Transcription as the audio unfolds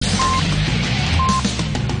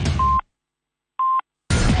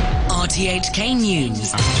RTHK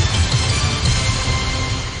News.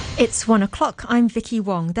 It's 1 o'clock. I'm Vicky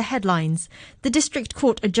Wong. The headlines. The District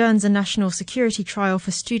Court adjourns a national security trial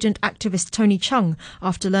for student activist Tony Chung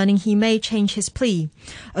after learning he may change his plea.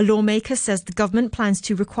 A lawmaker says the government plans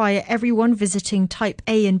to require everyone visiting Type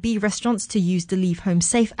A and B restaurants to use the Leave Home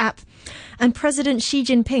Safe app. And President Xi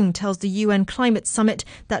Jinping tells the UN Climate Summit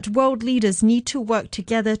that world leaders need to work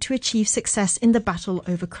together to achieve success in the battle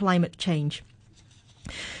over climate change.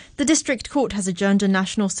 The District Court has adjourned a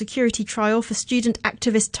national security trial for student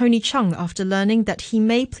activist Tony Chung after learning that he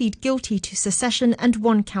may plead guilty to secession and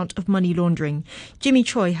one count of money laundering. Jimmy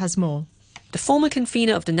Choi has more. The former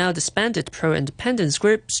convener of the now disbanded pro-independence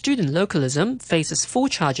group Student Localism faces 4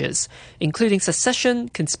 charges, including secession,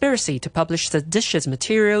 conspiracy to publish seditious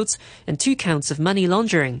materials, and 2 counts of money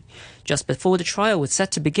laundering. Just before the trial was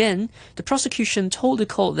set to begin, the prosecution told the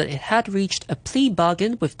court that it had reached a plea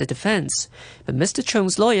bargain with the defense. But Mr.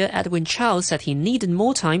 Chung's lawyer, Edwin Chow, said he needed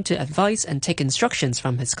more time to advise and take instructions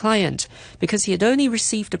from his client, because he had only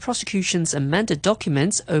received the prosecution's amended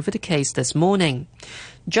documents over the case this morning.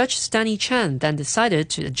 Judge Stanley Chan then decided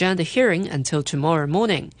to adjourn the hearing until tomorrow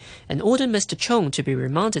morning and ordered Mr. Chung to be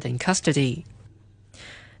remanded in custody.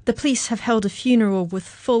 The police have held a funeral with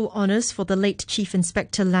full honours for the late Chief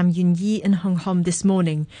Inspector Lam Yun Yi in Hong Kong this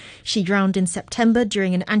morning. She drowned in September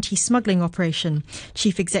during an anti-smuggling operation.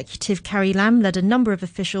 Chief Executive Carrie Lam led a number of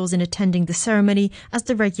officials in attending the ceremony as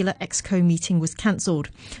the regular EXCO meeting was cancelled.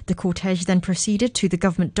 The cortege then proceeded to the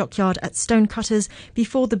government dockyard at Stonecutters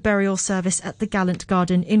before the burial service at the Gallant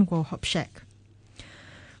Garden in Wo Hop Shek.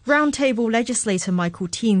 Roundtable legislator Michael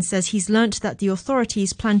Teen says he's learnt that the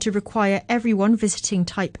authorities plan to require everyone visiting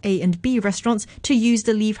Type A and B restaurants to use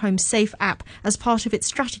the Leave Home Safe app as part of its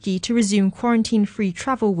strategy to resume quarantine-free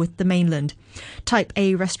travel with the mainland. Type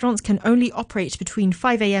A restaurants can only operate between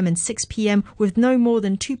 5 a.m. and 6 p.m. with no more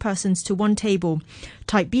than 2 persons to one table.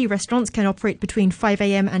 Type B restaurants can operate between 5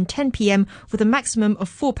 a.m. and 10 p.m. with a maximum of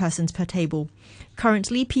 4 persons per table.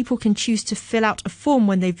 Currently, people can choose to fill out a form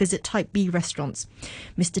when they visit Type B restaurants.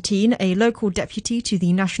 Mr. Teen, a local deputy to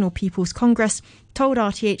the National People's Congress, told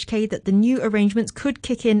RTHK that the new arrangements could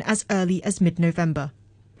kick in as early as mid-November.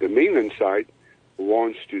 The mainland side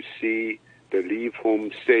wants to see the Leave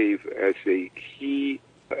Home Safe as a key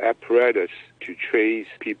apparatus to trace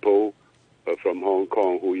people from Hong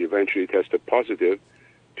Kong who eventually tested positive,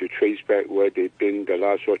 to trace back where they've been the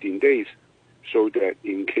last 14 days. So that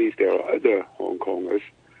in case there are other Hong Kongers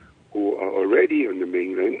who are already on the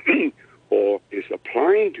mainland or is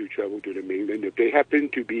applying to travel to the mainland, if they happen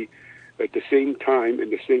to be at the same time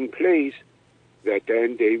in the same place, that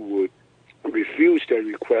then they would refuse their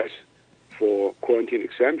request for quarantine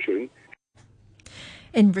exemption.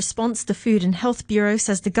 In response, the Food and Health Bureau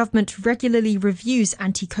says the government regularly reviews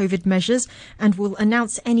anti-COVID measures and will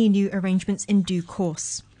announce any new arrangements in due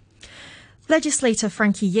course. Legislator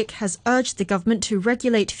Frankie Yik has urged the government to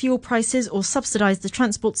regulate fuel prices or subsidise the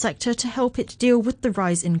transport sector to help it deal with the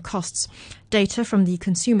rise in costs. Data from the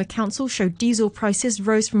Consumer Council showed diesel prices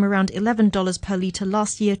rose from around $11 per litre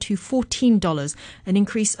last year to $14, an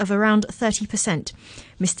increase of around 30%.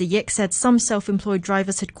 Mr. Yik said some self-employed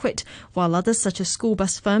drivers had quit, while others, such as school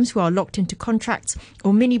bus firms who are locked into contracts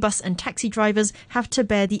or minibus and taxi drivers, have to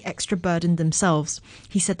bear the extra burden themselves.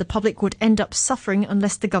 He said the public would end up suffering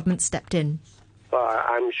unless the government stepped in.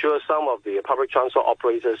 I'm sure some of the public transport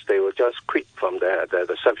operators, they will just quit from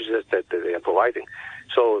the services that they are providing.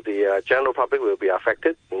 So the general public will be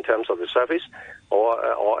affected in terms of the service,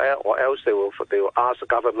 or else they will ask the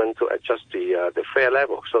government to adjust the fare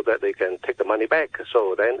level so that they can take the money back.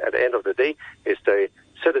 So then at the end of the day, it's the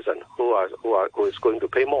citizen who is going to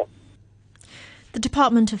pay more. The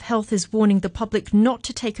Department of Health is warning the public not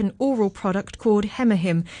to take an oral product called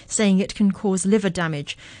Hemohim, saying it can cause liver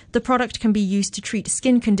damage. The product can be used to treat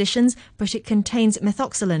skin conditions, but it contains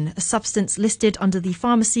methoxylin, a substance listed under the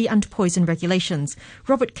Pharmacy and Poison Regulations.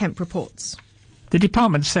 Robert Kemp reports. The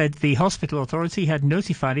department said the hospital authority had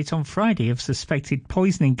notified it on Friday of suspected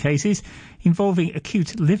poisoning cases involving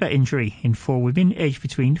acute liver injury in 4 women aged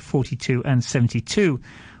between 42 and 72.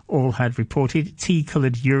 All had reported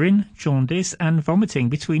tea-coloured urine, jaundice and vomiting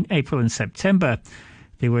between April and September.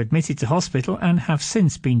 They were admitted to hospital and have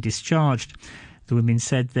since been discharged. The women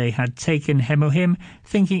said they had taken Hemohim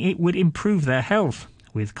thinking it would improve their health,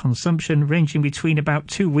 with consumption ranging between about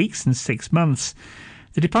 2 weeks and 6 months.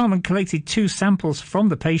 The department collected 2 samples from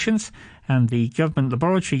the patients, and the government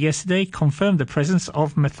laboratory yesterday confirmed the presence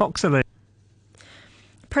of methoxylin.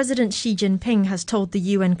 President Xi Jinping has told the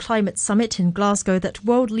UN Climate Summit in Glasgow that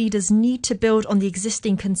world leaders need to build on the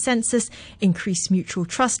existing consensus, increase mutual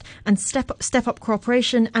trust and step up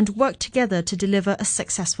cooperation and work together to deliver a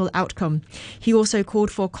successful outcome. He also called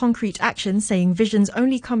for concrete action, saying visions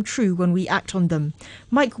only come true when we act on them.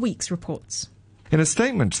 Mike Weeks reports. In a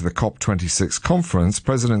statement to the COP26 conference,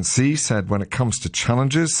 President Xi said when it comes to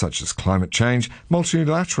challenges such as climate change,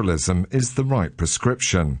 multilateralism is the right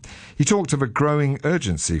prescription. He talked of a growing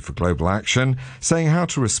urgency for global action, saying how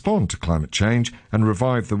to respond to climate change and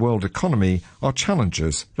revive the world economy are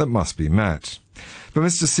challenges that must be met. But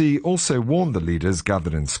Mr. Xi also warned the leaders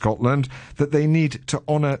gathered in Scotland that they need to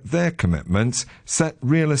honour their commitments, set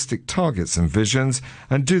realistic targets and visions,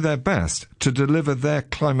 and do their best to deliver their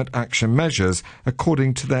climate action measures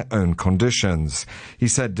according to their own conditions. He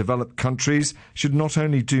said developed countries should not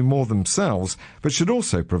only do more themselves, but should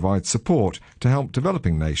also provide support to help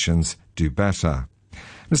developing nations do better.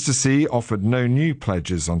 Mr. Xi offered no new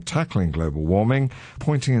pledges on tackling global warming,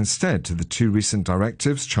 pointing instead to the two recent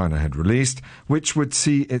directives China had released, which would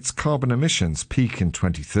see its carbon emissions peak in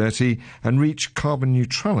 2030 and reach carbon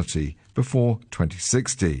neutrality before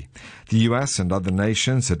 2060. The US and other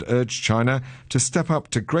nations had urged China to step up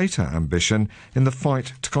to greater ambition in the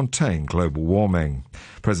fight to contain global warming.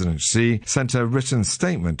 President Xi sent a written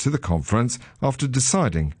statement to the conference after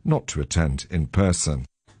deciding not to attend in person.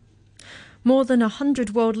 More than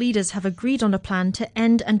 100 world leaders have agreed on a plan to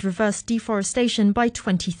end and reverse deforestation by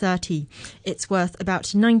 2030. It's worth about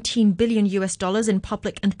 $19 billion in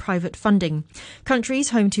public and private funding. Countries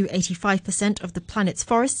home to 85% of the planet's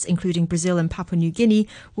forests, including Brazil and Papua New Guinea,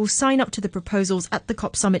 will sign up to the proposals at the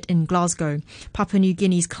COP summit in Glasgow. Papua New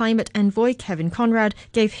Guinea's climate envoy, Kevin Conrad,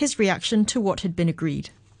 gave his reaction to what had been agreed.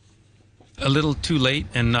 A little too late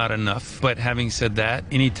and not enough. But having said that,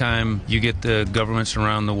 anytime you get the governments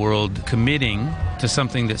around the world committing to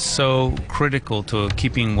something that's so critical to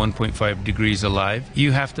keeping 1.5 degrees alive,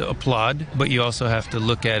 you have to applaud, but you also have to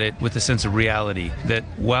look at it with a sense of reality that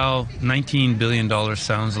while $19 billion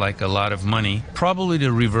sounds like a lot of money, probably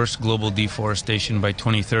to reverse global deforestation by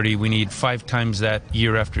 2030, we need 5 times that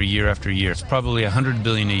year after year after year. It's probably $100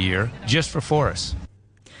 billion a year just for forests.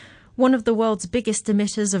 One of the world's biggest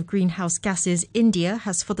emitters of greenhouse gases, India,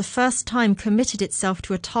 has for the first time committed itself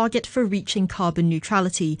to a target for reaching carbon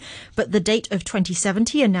neutrality. But the date of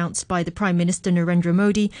 2070, announced by the Prime Minister Narendra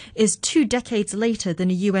Modi, is 2 decades later than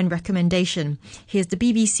a UN recommendation. Here's the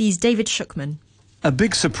BBC's David Shukman. A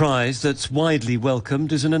big surprise that's widely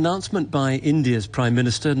welcomed is an announcement by India's Prime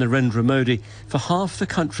Minister Narendra Modi for half the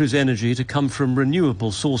country's energy to come from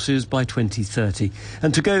renewable sources by 2030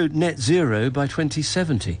 and to go net zero by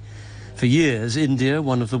 2070. For years, India,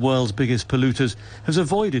 one of the world's biggest polluters, has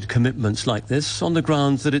avoided commitments like this on the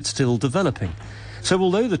grounds that it's still developing. So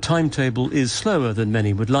although the timetable is slower than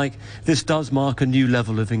many would like, this does mark a new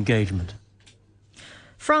level of engagement.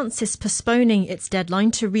 France is postponing its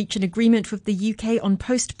deadline to reach an agreement with the UK on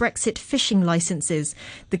post-Brexit fishing licences.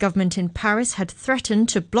 The government in Paris had threatened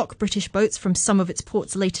to block British boats from some of its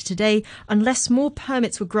ports later today unless more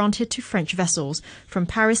permits were granted to French vessels. From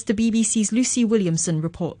Paris, the BBC's Lucy Williamson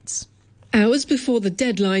reports. Hours before the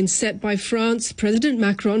deadline set by France, President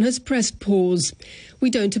Macron has pressed pause. We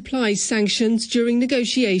don't apply sanctions during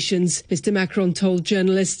negotiations, Mr. Macron told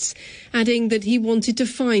journalists, adding that he wanted to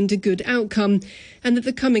find a good outcome and that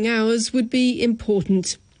the coming hours would be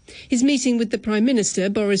important. His meeting with the Prime Minister,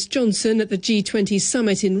 Boris Johnson, at the G20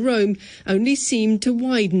 summit in Rome only seemed to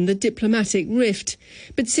widen the diplomatic rift.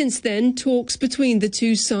 But since then, talks between the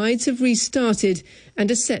two sides have restarted and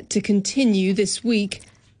are set to continue this week.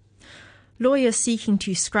 Lawyers seeking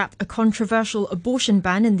to scrap a controversial abortion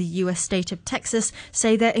ban in the US state of Texas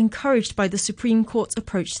say they're encouraged by the Supreme Court's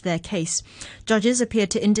approach to their case. Judges appear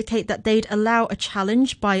to indicate that they'd allow a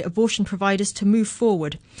challenge by abortion providers to move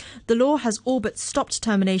forward. The law has all but stopped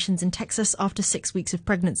terminations in Texas after 6 weeks of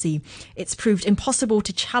pregnancy. It's proved impossible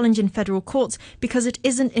to challenge in federal courts because it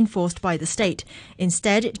isn't enforced by the state.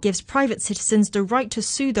 Instead, it gives private citizens the right to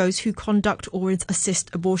sue those who conduct or assist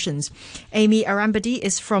abortions. Amy Arambadi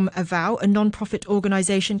is from Avow, a non-profit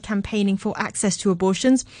organisation campaigning for access to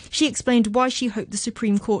abortions. She explained why she hoped the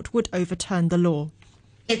Supreme Court would overturn the law.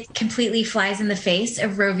 It completely flies in the face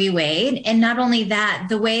of Roe v. Wade. And not only that,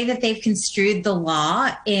 the way that they've construed the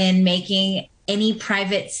law in making any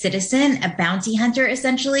private citizen a bounty hunter,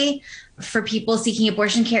 essentially, for people seeking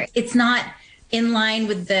abortion care, it's not in line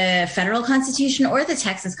with the federal constitution or the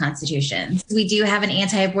Texas constitution. We do have an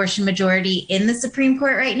anti-abortion majority in the Supreme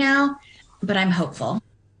Court right now, but I'm hopeful.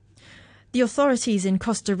 The authorities in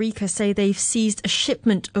Costa Rica say they've seized a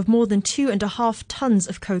shipment of more than 2.5 tons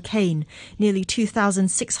of cocaine. Nearly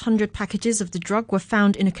 2,600 packages of the drug were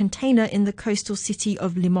found in a container in the coastal city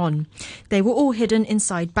of Limon. They were all hidden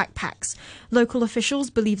inside backpacks. Local officials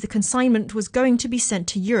believe the consignment was going to be sent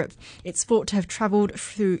to Europe. It's thought to have travelled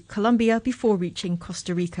through Colombia before reaching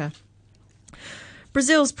Costa Rica.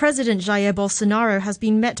 Brazil's President Jair Bolsonaro has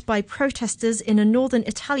been met by protesters in a northern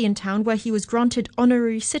Italian town where he was granted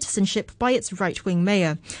honorary citizenship by its right-wing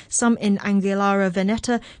mayor. Some in Anguillara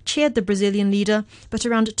Veneta cheered the Brazilian leader, but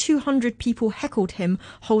around 200 people heckled him,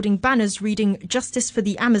 holding banners reading "Justice for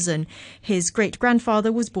the Amazon." His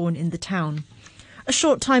great-grandfather was born in the town. A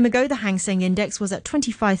short time ago, the Hang Seng Index was at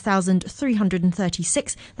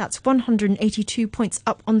 25,336. That's 182 points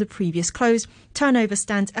up on the previous close. Turnover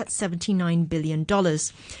stands at $79 billion.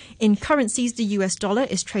 In currencies, the US dollar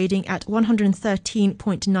is trading at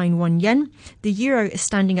 113.91 yen. The euro is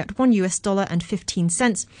standing at $1 and 15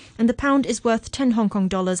 cents. And the pound is worth 10 Hong Kong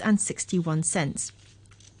dollars and 61 cents.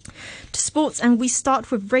 To sports, and we start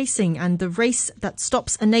with racing and the race that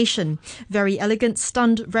stops a nation. Very Elegant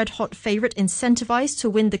stunned red-hot favourite incentivised to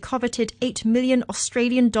win the coveted $8 million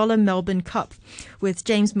Australian Melbourne Cup. With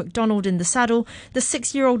James McDonald in the saddle, the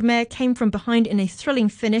 6-year-old mare came from behind in a thrilling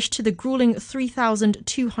finish to the gruelling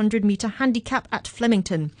 3,200-metre handicap at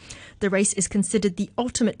Flemington. The race is considered the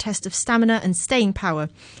ultimate test of stamina and staying power.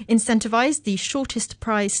 Incentivised, the shortest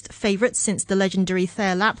priced favourite since the legendary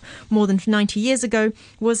Thayer Lap more than 90 years ago,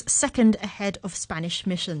 was second ahead of Spanish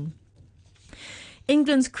Mission.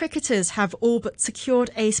 England's cricketers have all but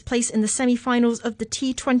secured a place in the semi-finals of the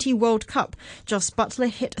T20 World Cup. Jos Buttler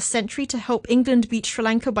hit a century to help England beat Sri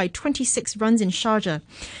Lanka by 26 runs in Sharjah.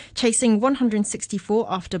 Chasing 164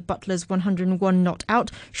 after Buttler's 101 not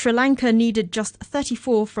out, Sri Lanka needed just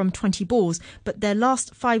 34 from 20 balls, but their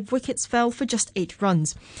last 5 wickets fell for just 8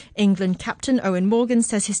 runs. England captain Owen Morgan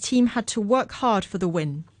says his team had to work hard for the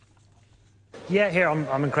win. Yeah,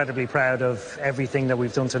 I'm incredibly proud of everything that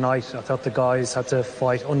we've done tonight. I thought the guys had to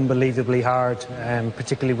fight unbelievably hard,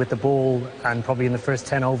 particularly with the ball and probably in the first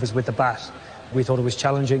 10 overs with the bat. We thought it was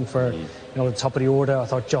challenging for the top of the order. I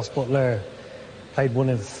thought Jos Buttler played one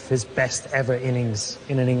of his best ever innings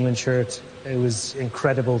in an England shirt. It was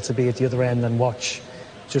incredible to be at the other end and watch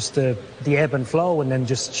just the ebb and flow and then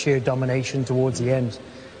just sheer domination towards the end.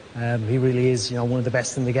 He really is one of the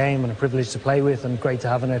best in the game and a privilege to play with and great to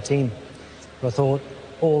have on our team. But I thought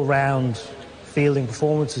all-round fielding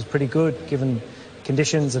performance was pretty good, given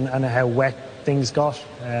conditions and how wet things got.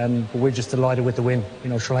 But we're just delighted with the win.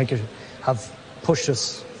 Sri Lanka have pushed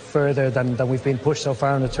us further than we've been pushed so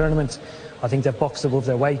far in the tournament. I think they've boxed above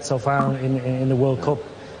their weight so far in the World Cup.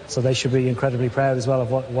 So they should be incredibly proud as well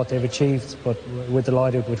of what they've achieved. But we're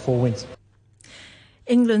delighted with 4 wins.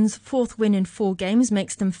 England's 4th win in 4 games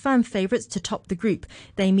makes them firm favourites to top the group.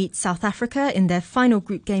 They meet South Africa in their final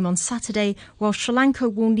group game on Saturday, while Sri Lanka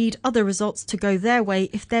will need other results to go their way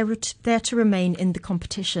if they're to remain in the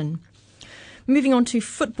competition. Moving on to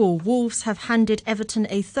football, Wolves have handed Everton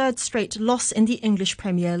a 3rd straight loss in the English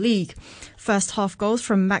Premier League. First half goals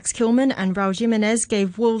from Max Kilman and Raul Jimenez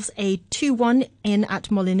gave Wolves a 2-1 in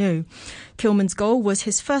at Molineux. Kilman's goal was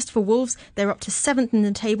his first for Wolves. They're up to 7th in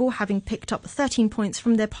the table, having picked up 13 points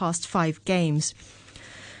from their past 5 games.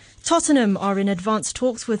 Tottenham are in advanced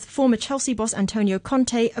talks with former Chelsea boss Antonio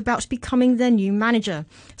Conte about becoming their new manager.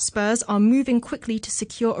 Spurs are moving quickly to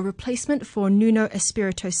secure a replacement for Nuno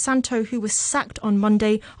Espirito Santo, who was sacked on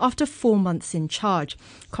Monday after 4 months in charge.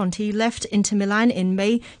 Conte left Inter Milan in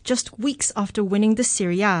May, just weeks after winning the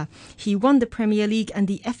Serie A. He won the Premier League and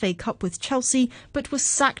the FA Cup with Chelsea, but was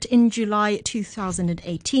sacked in July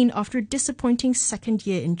 2018 after a disappointing second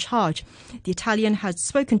year in charge. The Italian had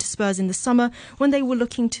spoken to Spurs in the summer when they were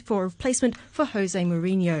looking for a replacement for Jose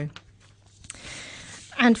Mourinho.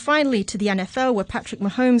 And finally to the NFL, where Patrick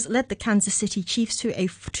Mahomes led the Kansas City Chiefs to a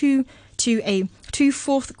two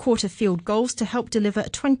fourth quarter field goals to help deliver a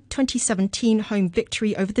 2017 home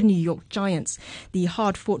victory over the New York Giants. The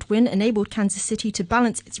hard-fought win enabled Kansas City to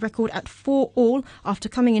balance its record at 4-all after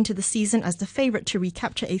coming into the season as the favourite to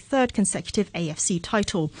recapture a 3rd consecutive AFC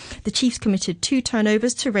title. The Chiefs committed 2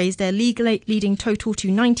 turnovers to raise their league-leading total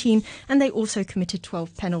to 19, and they also committed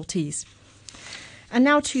 12 penalties. And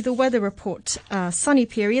now to the weather report. Sunny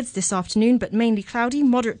periods this afternoon, but mainly cloudy,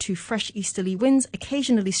 moderate to fresh easterly winds,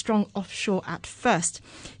 occasionally strong offshore at first.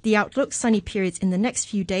 The outlook, sunny periods in the next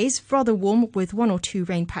few days, rather warm with 1 or 2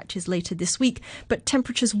 rain patches later this week, but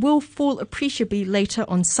temperatures will fall appreciably later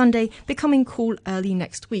on Sunday, becoming cool early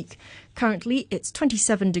next week. Currently, it's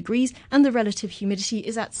 27 degrees and the relative humidity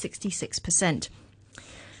is at 66%.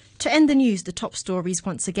 To end the news, the top stories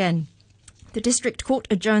once again. The District Court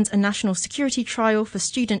adjourns a national security trial for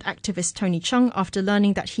student activist Tony Chung after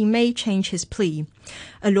learning that he may change his plea.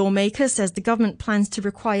 A lawmaker says the government plans to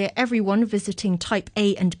require everyone visiting Type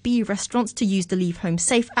A and B restaurants to use the Leave Home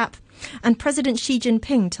Safe app. And President Xi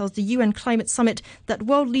Jinping tells the UN Climate Summit that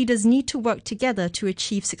world leaders need to work together to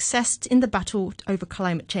achieve success in the battle over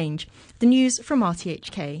climate change. The news from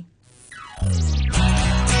RTHK.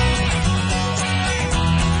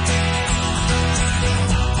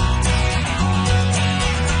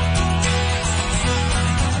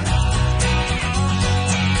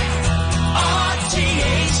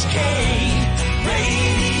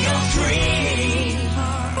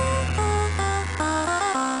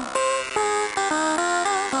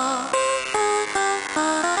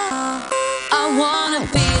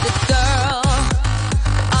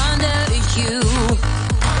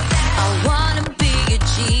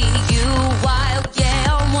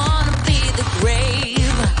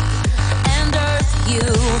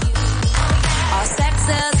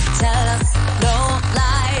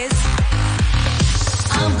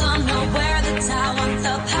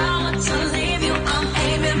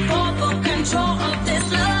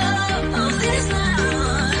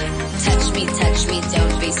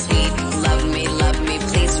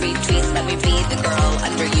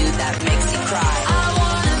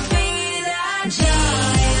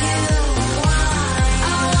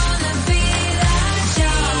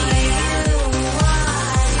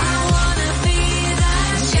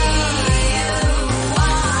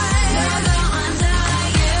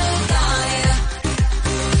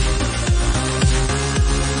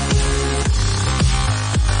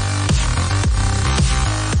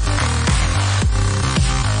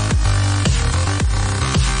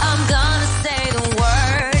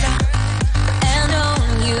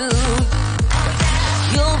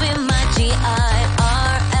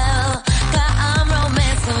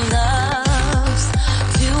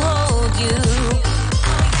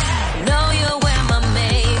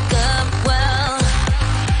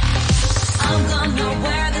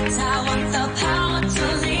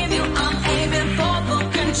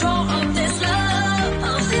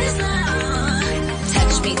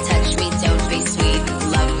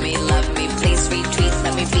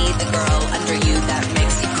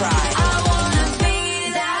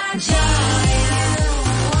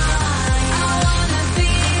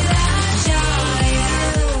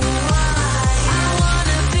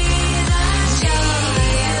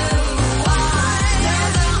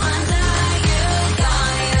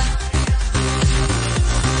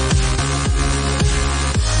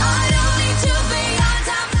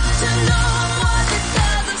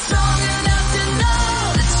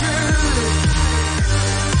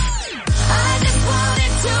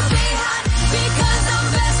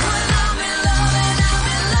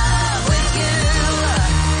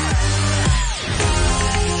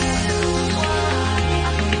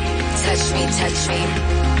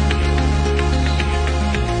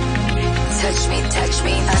 Touch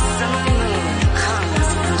me. A summer moon comes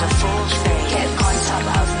into full shade. Get on top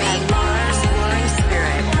of me. And Mars, roaring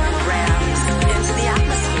spirit, rams into the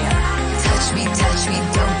atmosphere. Touch me,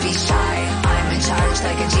 don't be shy. I'm in charge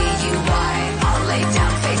like a GUI. I'll lay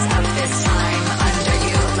down face up this time. Under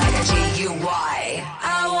you like a GUI.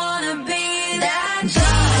 I wanna be that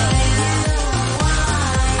guy.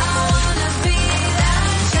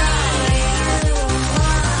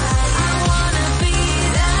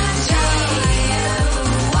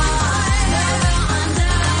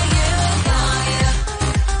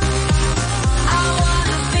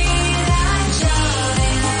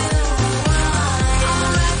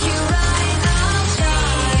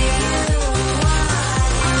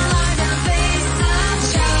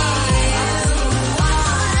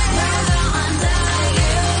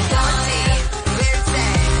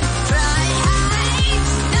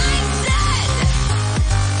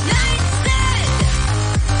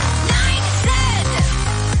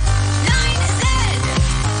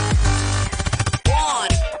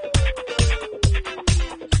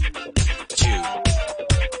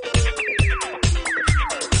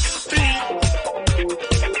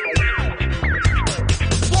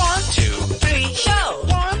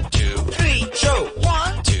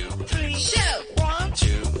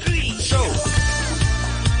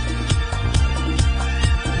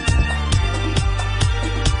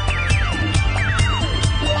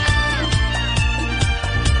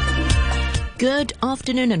 Good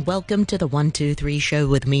afternoon and welcome to the 123 show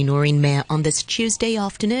with me, Noreen Mayer, on this Tuesday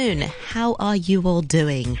afternoon. How are you all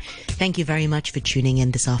doing? Thank you very much for tuning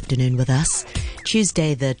in this afternoon with us.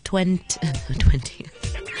 Tuesday the 20th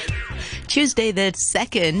Tuesday, the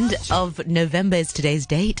 2nd of November is today's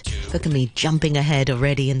date. Look at me jumping ahead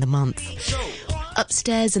already in the month.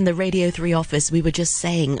 Upstairs in the Radio 3 office, we were just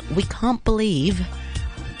saying, we can't believe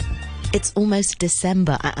it's almost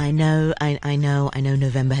December. I know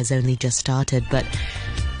November has only just started, but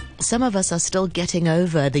some of us are still getting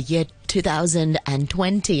over the year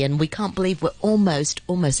 2020, and we can't believe we're almost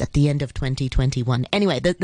at the end of 2021. Anyway, the